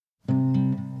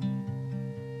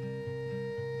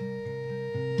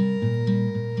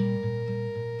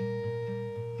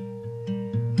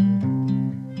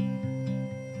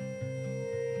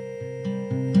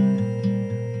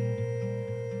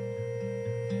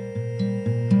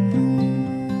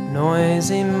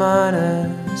noisy miner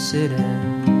sitting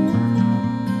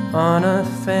on a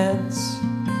fence.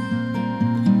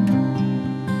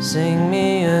 Sing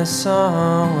me a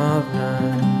song of no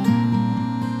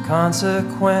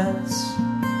consequence.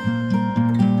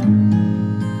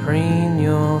 Preen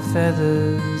your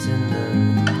feathers in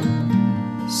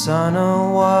the sun a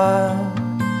while.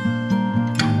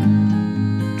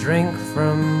 Drink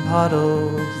from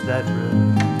puddles that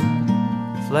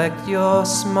reflect your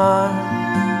smile.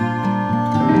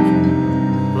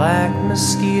 Black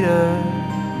mosquito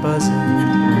buzzing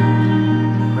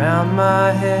round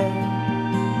my head.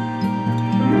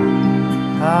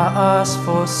 I asked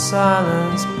for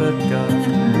silence but got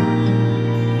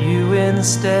you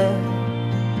instead.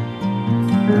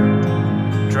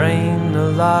 Drain the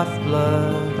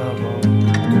lifeblood of all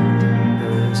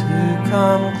those who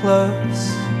come close.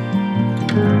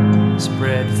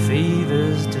 Spread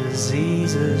fevers,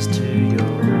 diseases to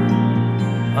your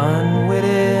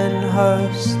unwitting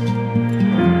host.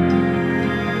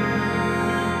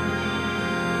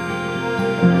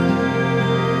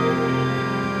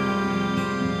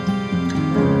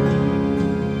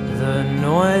 The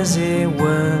noisy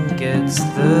worm gets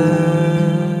the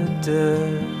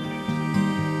dirt.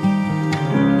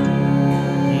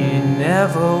 You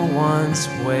never once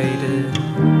waited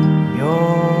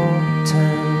your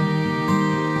turn.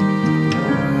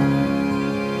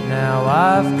 Now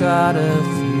I've got a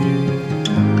few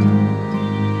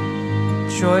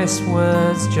choice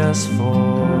words just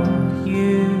for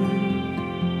you.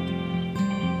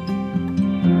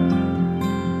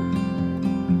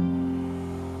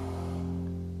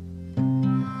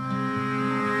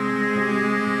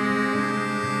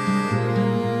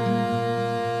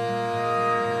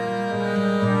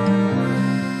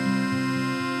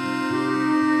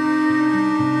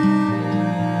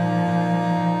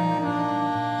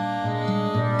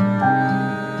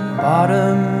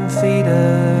 Bottom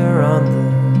feeder on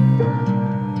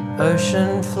the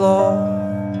ocean floor.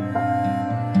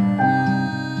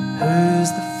 Who's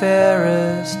the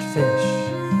fairest fish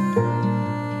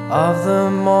of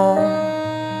them all?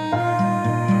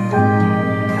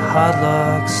 Your hard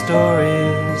luck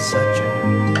story's such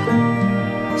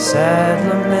a sad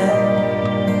lament.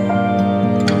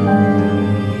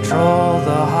 Troll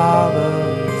the harbor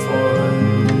for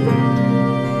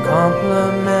a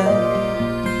compliment.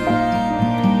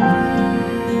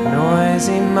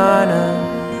 Noisy miner,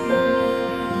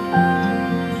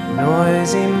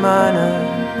 noisy miner,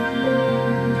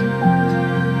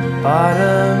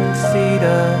 bottom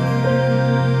feeder.